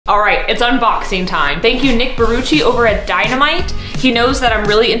All right, it's unboxing time. Thank you, Nick Barucci over at Dynamite. He knows that I'm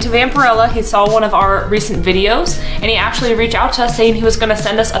really into Vampirella. He saw one of our recent videos and he actually reached out to us saying he was gonna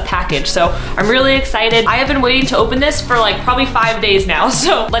send us a package. So I'm really excited. I have been waiting to open this for like probably 5 days now.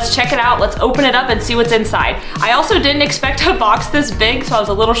 So let's check it out. Let's open it up and see what's inside. I also didn't expect a box this big, so I was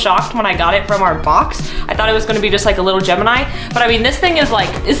a little shocked when I got it from our box. I thought it was gonna be just like a little Gemini, but I mean, this thing is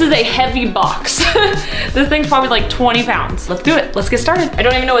like, this is a heavy box. This thing's probably like 20 pounds. Let's do it. Let's get started. I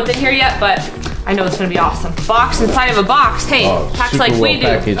don't even know what's in here yet, but I know it's gonna be awesome. Box inside of a box. Hey, packs like we do.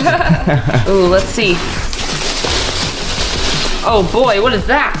 Ooh, let's see. Oh boy, what is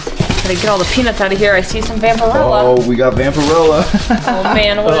that? Gotta get all the peanuts out of here. I see some Vampirella. Oh, we got Vampirella. Oh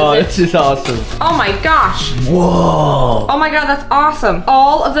man, what is it? Oh, this is awesome. Oh my gosh. Whoa. Oh my god, that's awesome.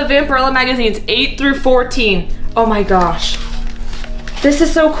 All of the Vampirella magazines, 8 through 14. Oh my gosh. This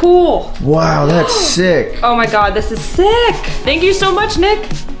is so cool. Wow, that's sick. Oh my god, this is sick. Thank you so much, Nick.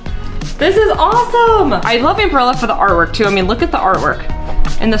 This is awesome. I love Vampirella for the artwork too. I mean, look at the artwork.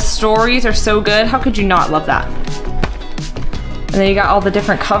 And the stories are so good. How could you not love that? And then you got all the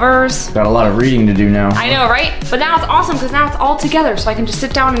different covers. Got a lot of reading to do now. I know, right? But now it's awesome because now it's all together. So I can just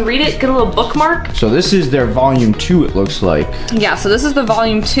sit down and read it, get a little bookmark. So this is their volume 2, it looks like. Yeah, so this is the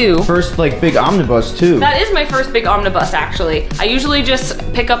volume 2. First like big omnibus too. That is my first big omnibus actually. I usually just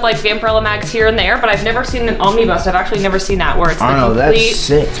pick up like Vampirella mags here and there, but I've never seen an omnibus. I've actually never seen that where it's the complete that's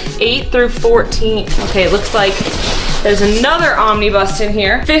sick. 8 through 14. Okay, it looks like there's another omnibus in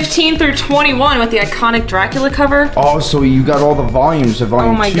here. 15 through 21 with the iconic Dracula cover. Oh, so you got all the volumes of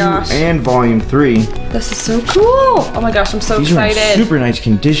volume 2 and volume 3. This is so cool. Oh my gosh, I'm so excited. These are in super nice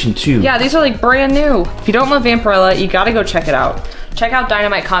condition too. Yeah, these are like brand new. If you don't love Vampirella, you gotta go check it out. Check out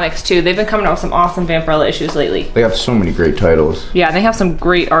Dynamite Comics too. They've been coming out with some awesome Vampirella issues lately. They have so many great titles. Yeah, they have some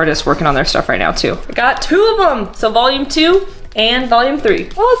great artists working on their stuff right now too. I got 2 of them. So volume 2 and volume 3.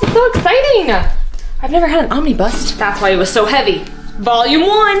 Oh, this is so exciting. I've never had an omnibus. That's why it was so heavy. Volume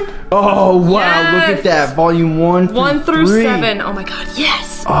 1. Oh, wow, yes. Look at that. Volume 1 through 7. Oh my god,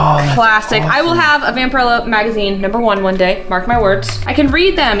 yes. Oh, classic. awesome. I will have a Vampirella magazine #1 one day. Mark my words. I can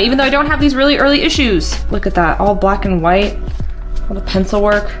read them even though I don't have these really early issues. Look at that, all black and white. All the pencil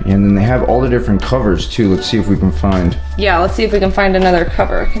work. And then they have all the different covers too. Let's see if we can find. Yeah, let's see if we can find another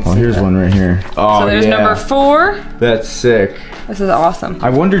cover. Oh, here's one right here. Oh, so there's number 4. That's sick. This is awesome. I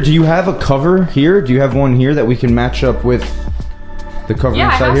wonder, do you have a cover here? Do you have one here that we can match up with the cover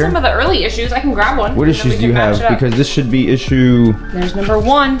yeah, inside I have here? some of the early issues. I can grab one. What issues do you have? Because this should be issue... There's number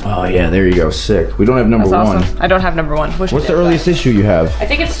 1. Oh yeah, there you go, sick. We don't have number 1. Awesome. I don't have number 1. What's the earliest issue you have? I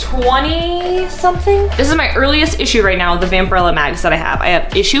think it's 20 something. This is my earliest issue right now of the Vampirella mags that I have. I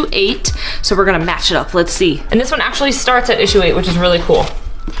have issue 8, so we're gonna match it up. Let's see. And this one actually starts at issue 8, which is really cool.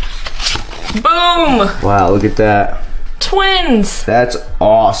 Boom! Wow, look at that. Twins! That's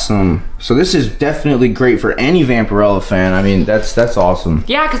awesome. So this is definitely great for any Vampirella fan. I mean, that's awesome.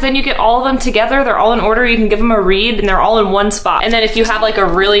 Yeah, because then you get all of them together. They're all in order. You can give them a read, and they're all in one spot. And then if you have like a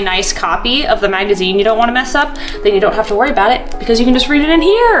really nice copy of the magazine you don't want to mess up, then you don't have to worry about it because you can just read it in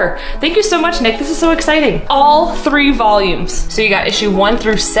here. Thank you so much, Nick. This is so exciting. All 3 volumes. So you got issue 1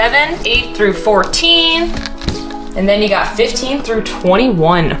 through 7, 8 through 14, and then you got 15 through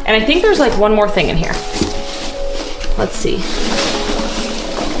 21. And I think there's like one more thing in here. Let's see.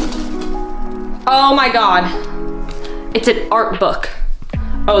 Oh my god. It's an art book.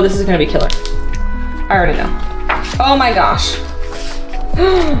 Oh, this is gonna be killer. I already know. Oh my gosh.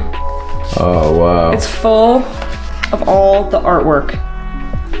 Oh, wow. It's full of all the artwork.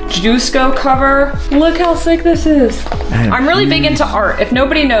 Jusco cover. Look how sick this is. I'm really big into art. If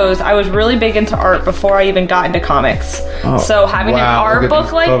nobody knows, I was really big into art before I even got into comics. Oh, so having an art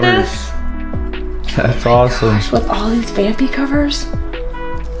book like this. That's awesome. Gosh, with all these Vampy covers.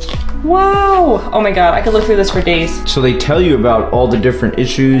 Wow. Oh my god, I could look through this for days. So they tell you about all the different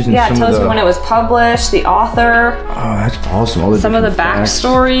issues and yeah, it tells you when it was published, the author. Oh, that's awesome. All the some of the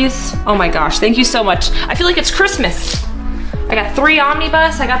backstories. Oh my gosh, thank you so much. I feel like it's Christmas. I got 3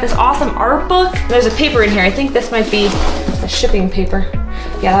 omnibus. I got this awesome art book. There's a paper in here. I think this might be a shipping paper.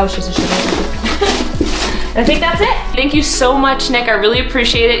 Yeah, that was just a shipping paper. I think that's it. Thank you so much, Nick. I really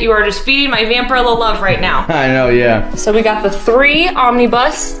appreciate it. You are just feeding my Vampirella love right now. I know, yeah. So we got the 3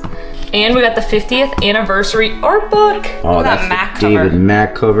 omnibus, and we got the 50th anniversary art book. Oh, look at that's that Mac the David cover.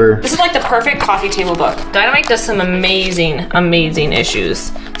 Mac cover. This is like the perfect coffee table book. Dynamite does some amazing, amazing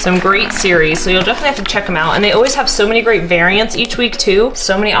issues. Some great series, so you'll definitely have to check them out. And they always have so many great variants each week too.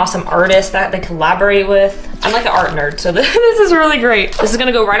 So many awesome artists that they collaborate with. I'm like an art nerd, so this is really great. This is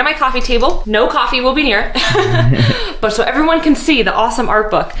gonna go right on my coffee table. No coffee will be near it. But so everyone can see the awesome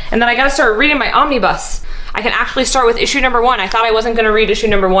art book. And then I gotta start reading my omnibus. I can actually start with issue number 1. I thought I wasn't gonna read issue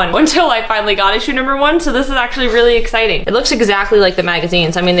number 1 until I finally got issue number 1, so this is actually really exciting. It looks exactly like the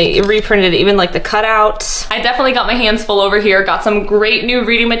magazines. I mean, they reprinted even like the cutouts. I definitely got my hands full over here. Got some great new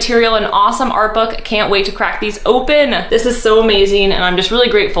reading material and awesome art book. Can't wait to crack these open. This is so amazing, and I'm just really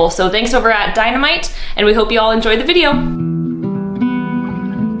grateful. So thanks over at Dynamite, and we hope you all enjoyed the video.